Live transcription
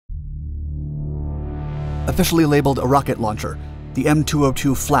Officially labeled a rocket launcher, the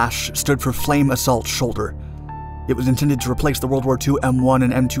M202 FLASH stood for Flame Assault Shoulder. It was intended to replace the World War II M1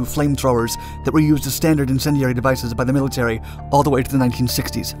 and M2 flamethrowers that were used as standard incendiary devices by the military all the way to the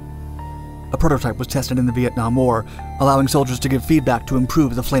 1960s. A prototype was tested in the Vietnam War, allowing soldiers to give feedback to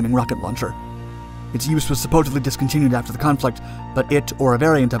improve the flaming rocket launcher. Its use was supposedly discontinued after the conflict, but it, or a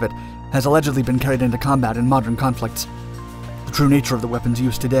variant of it, has allegedly been carried into combat in modern conflicts. The true nature of the weapon's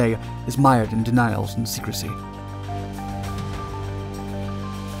use today is mired in denials and secrecy.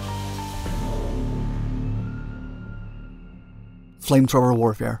 Flamethrower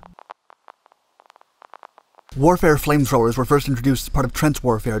warfare. Warfare flamethrowers were first introduced as part of trench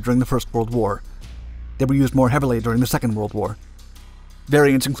warfare during the First World War. They were used more heavily during the Second World War.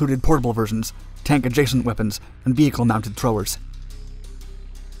 Variants included portable versions, tank-adjacent weapons, and vehicle-mounted throwers.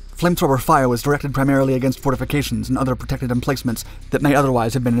 Flamethrower fire was directed primarily against fortifications and other protected emplacements that may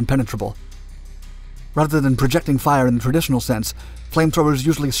otherwise have been impenetrable. Rather than projecting fire in the traditional sense, flamethrowers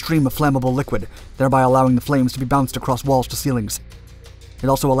usually stream a flammable liquid, thereby allowing the flames to be bounced across walls to ceilings. It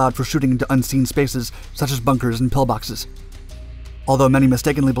also allowed for shooting into unseen spaces, such as bunkers and pillboxes. Although many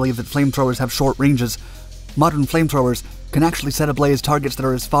mistakenly believe that flamethrowers have short ranges, modern flamethrowers can actually set ablaze targets that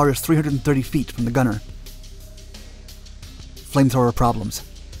are as far as 330 feet from the gunner. Flamethrower problems.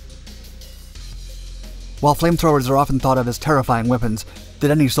 While flamethrowers are often thought of as terrifying weapons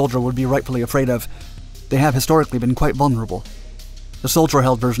that any soldier would be rightfully afraid of, they have historically been quite vulnerable. The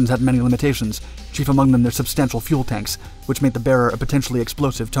soldier-held versions had many limitations, chief among them their substantial fuel tanks, which made the bearer a potentially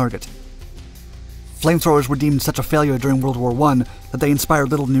explosive target. Flamethrowers were deemed such a failure during World War I that they inspired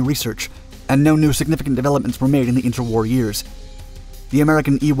little new research, and no new significant developments were made in the interwar years. The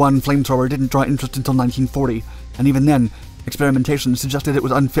American E-1 flamethrower didn't draw interest until 1940, and even then, experimentation suggested it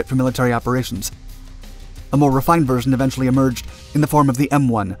was unfit for military operations. A more refined version eventually emerged in the form of the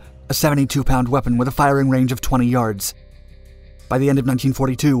M1, a 72-pound weapon with a firing range of 20 yards. By the end of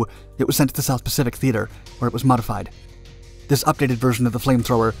 1942, it was sent to the South Pacific Theater, where it was modified. This updated version of the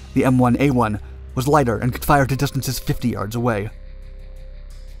flamethrower, the M1A1, was lighter and could fire to distances 50 yards away.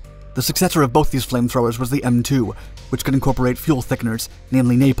 The successor of both these flamethrowers was the M2, which could incorporate fuel thickeners,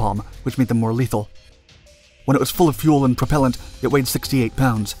 namely napalm, which made them more lethal. When it was full of fuel and propellant, it weighed 68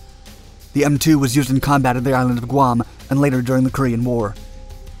 pounds. The M2 was used in combat at the island of Guam and later during the Korean War.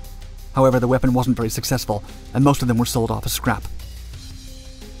 However, the weapon wasn't very successful, and most of them were sold off as scrap.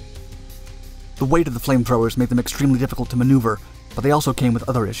 The weight of the flamethrowers made them extremely difficult to maneuver, but they also came with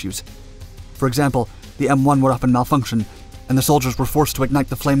other issues. For example, the M1 would often malfunction, and the soldiers were forced to ignite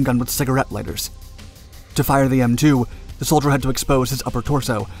the flame gun with cigarette lighters. To fire the M2, the soldier had to expose his upper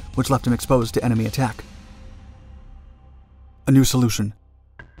torso, which left him exposed to enemy attack. A new solution.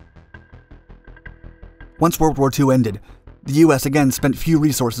 Once World War II ended, the US again spent few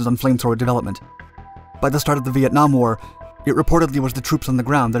resources on flamethrower development. By the start of the Vietnam War, it reportedly was the troops on the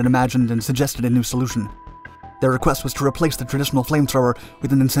ground that had imagined and suggested a new solution. Their request was to replace the traditional flamethrower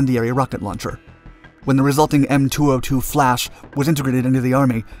with an incendiary rocket launcher. When the resulting M202 FLASH was integrated into the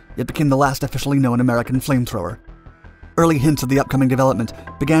Army, it became the last officially known American flamethrower. Early hints of the upcoming development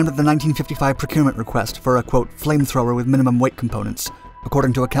began with the 1955 procurement request for a, quote, flamethrower with minimum weight components,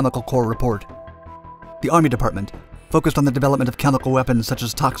 according to a Chemical Corps report. The Army Department, focused on the development of chemical weapons such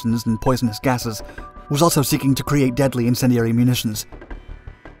as toxins and poisonous gases, was also seeking to create deadly incendiary munitions.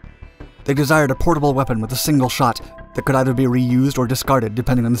 They desired a portable weapon with a single shot that could either be reused or discarded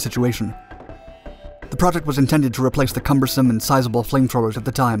depending on the situation. The project was intended to replace the cumbersome and sizable flamethrowers at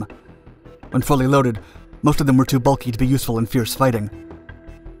the time. When fully loaded, most of them were too bulky to be useful in fierce fighting.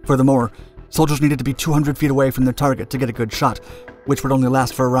 Furthermore, soldiers needed to be 200 feet away from their target to get a good shot, which would only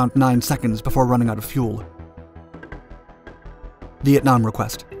last for around 9 seconds before running out of fuel. Vietnam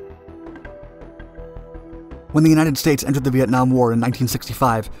request. When the United States entered the Vietnam War in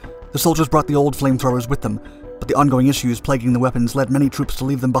 1965, the soldiers brought the old flamethrowers with them, but the ongoing issues plaguing the weapons led many troops to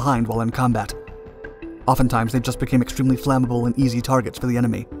leave them behind while in combat. Oftentimes, they just became extremely flammable and easy targets for the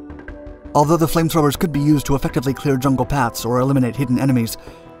enemy. Although the flamethrowers could be used to effectively clear jungle paths or eliminate hidden enemies,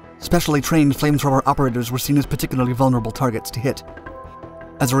 specially trained flamethrower operators were seen as particularly vulnerable targets to hit.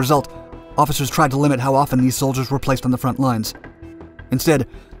 As a result, officers tried to limit how often these soldiers were placed on the front lines. Instead,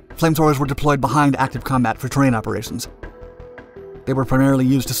 flamethrowers were deployed behind active combat for terrain operations. They were primarily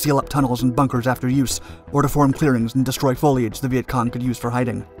used to seal up tunnels and bunkers after use, or to form clearings and destroy foliage the Viet Cong could use for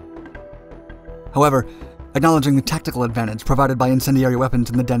hiding. However, acknowledging the tactical advantage provided by incendiary weapons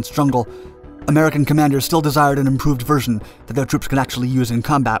in the dense jungle, American commanders still desired an improved version that their troops could actually use in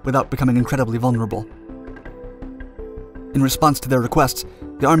combat without becoming incredibly vulnerable. In response to their requests,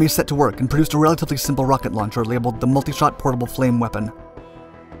 the Army set to work and produced a relatively simple rocket launcher labeled the Multi-Shot Portable Flame Weapon.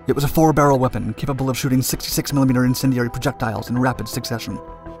 It was a 4-barrel weapon capable of shooting 66mm incendiary projectiles in rapid succession.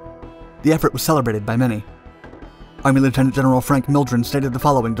 The effort was celebrated by many. Army Lieutenant General Frank Mildren stated the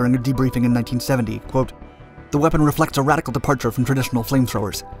following during a debriefing in 1970, quote, "The weapon reflects a radical departure from traditional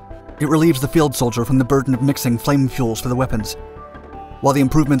flamethrowers. It relieves the field soldier from the burden of mixing flame fuels for the weapons. While the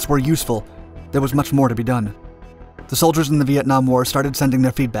improvements were useful, there was much more to be done. The soldiers in the Vietnam War started sending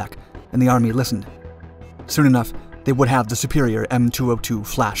their feedback, and the Army listened. Soon enough, they would have the superior M202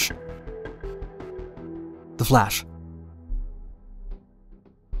 FLASH." The Flash.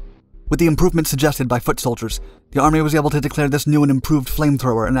 With the improvements suggested by foot soldiers, the Army was able to declare this new and improved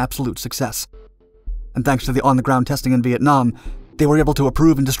flamethrower an absolute success. And thanks to the on-the-ground testing in Vietnam, they were able to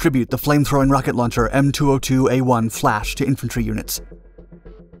approve and distribute the flame-throwing rocket launcher M202A1 FLASH to infantry units.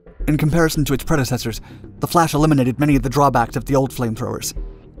 In comparison to its predecessors, the FLASH eliminated many of the drawbacks of the old flamethrowers.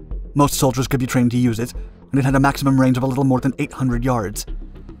 Most soldiers could be trained to use it, and it had a maximum range of a little more than 800 yards.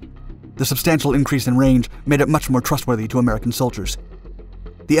 The substantial increase in range made it much more trustworthy to American soldiers.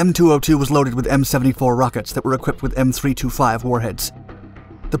 The M202 was loaded with M74 rockets that were equipped with M325 warheads.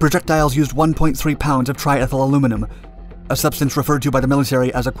 The projectiles used 1.3 pounds of triethyl aluminum, a substance referred to by the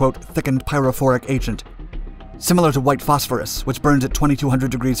military as a, quote, thickened pyrophoric agent. Similar to white phosphorus, which burns at 2200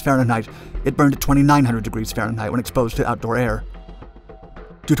 degrees Fahrenheit, it burned at 2900 degrees Fahrenheit when exposed to outdoor air.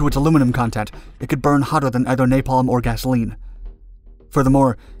 Due to its aluminum content, it could burn hotter than either napalm or gasoline.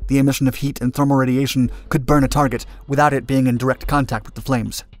 Furthermore, the emission of heat and thermal radiation could burn a target without it being in direct contact with the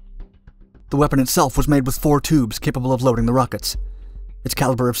flames. The weapon itself was made with 4 tubes capable of loading the rockets. Its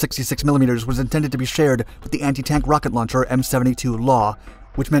caliber of 66mm was intended to be shared with the anti-tank rocket launcher M72 LAW,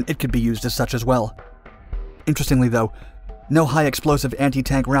 which meant it could be used as such as well. Interestingly though, no high-explosive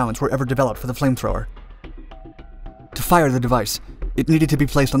anti-tank rounds were ever developed for the flamethrower. To fire the device, it needed to be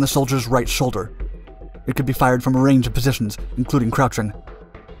placed on the soldier's right shoulder. It could be fired from a range of positions, including crouching.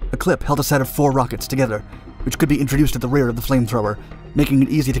 A clip held a set of 4 rockets together, which could be introduced at the rear of the flamethrower, making it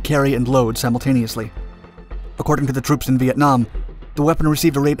easy to carry and load simultaneously. According to the troops in Vietnam, the weapon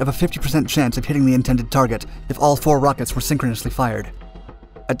received a rate of a 50% chance of hitting the intended target if all 4 rockets were synchronously fired.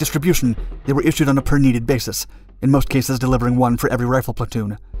 At distribution, they were issued on a per-needed basis, in most cases delivering 1 for every rifle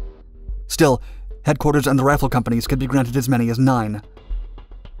platoon. Still, headquarters and the rifle companies could be granted as many as 9.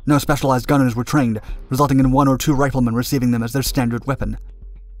 No specialized gunners were trained, resulting in 1 or 2 riflemen receiving them as their standard weapon.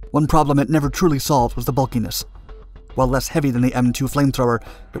 One problem it never truly solved was the bulkiness. While less heavy than the M2 flamethrower,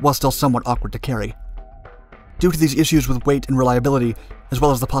 it was still somewhat awkward to carry. Due to these issues with weight and reliability, as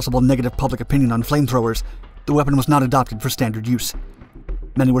well as the possible negative public opinion on flamethrowers, the weapon was not adopted for standard use.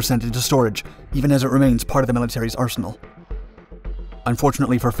 Many were sent into storage, even as it remains part of the military's arsenal.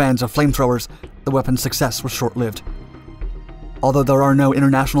 Unfortunately for fans of flamethrowers, the weapon's success was short-lived. Although there are no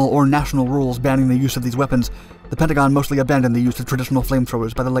international or national rules banning the use of these weapons, the Pentagon mostly abandoned the use of traditional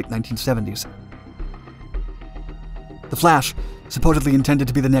flamethrowers by the late 1970s. The Flash, supposedly intended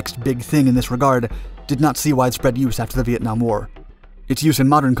to be the next big thing in this regard, did not see widespread use after the Vietnam War. Its use in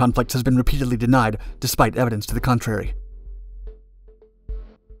modern conflicts has been repeatedly denied, despite evidence to the contrary.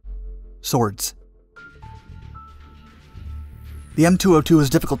 Swords. The M202 is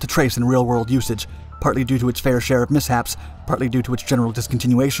difficult to trace in real-world usage, partly due to its fair share of mishaps, partly due to its general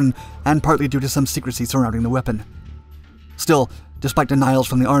discontinuation, and partly due to some secrecy surrounding the weapon. Still, despite denials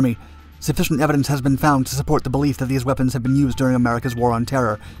from the Army, sufficient evidence has been found to support the belief that these weapons have been used during America's War on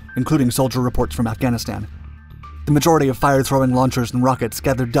Terror, including soldier reports from Afghanistan. The majority of fire-throwing launchers and rockets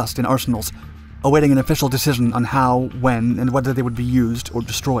gathered dust in arsenals, awaiting an official decision on how, when, and whether they would be used or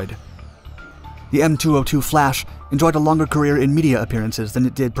destroyed. The M202 FLASH enjoyed a longer career in media appearances than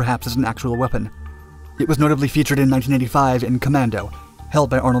it did perhaps as an actual weapon. It was notably featured in 1985 in Commando, held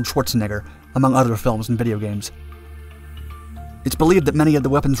by Arnold Schwarzenegger, among other films and video games. It's believed that many of the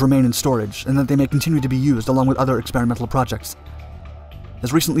weapons remain in storage, and that they may continue to be used along with other experimental projects.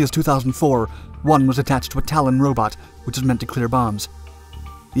 As recently as 2004, one was attached to a Talon robot, which is meant to clear bombs.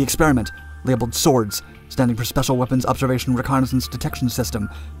 The experiment, labeled SWORDS, standing for Special Weapons Observation Reconnaissance Detection System,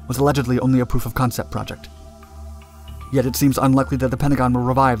 was allegedly only a proof-of-concept project. Yet it seems unlikely that the Pentagon will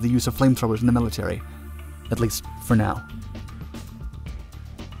revive the use of flamethrowers in the military, at least for now.